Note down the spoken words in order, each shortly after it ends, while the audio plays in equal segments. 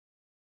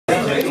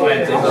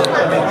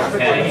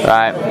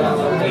Right,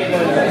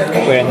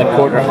 we're in the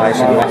Porterhouse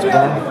in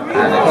Westbourne,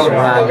 and it's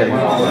random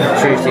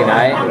Tuesday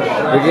night.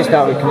 We just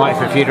thought we'd come out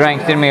for a few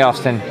drinks, didn't we,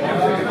 Austin?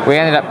 We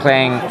ended up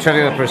playing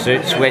Trivial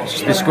Pursuits,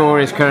 which the score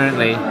is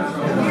currently,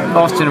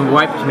 Austin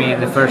wiped me in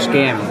the first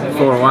game,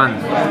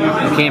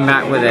 4-1. We came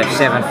back with a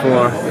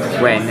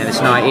 7-4 win, and it's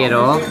now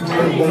 8-all.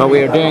 But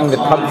we are doing the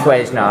pub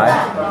quiz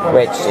now,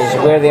 which is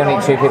we're the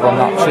only two people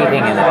not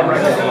cheating in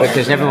it,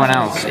 because everyone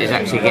else is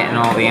actually getting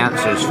all the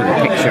answers for the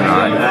picture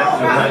round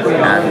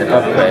and the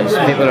pub quiz.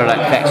 People are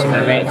like texting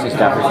their mates and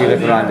stuff if you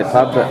look around the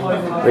pub,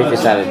 but we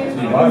decided,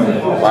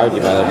 why would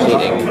you bother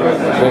cheating?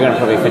 We're going to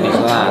probably finish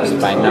last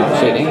by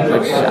not cheating,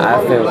 which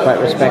I feel quite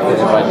respected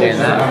about doing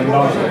that.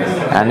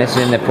 And this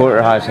is in the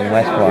Porterhouse in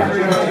Westbourne.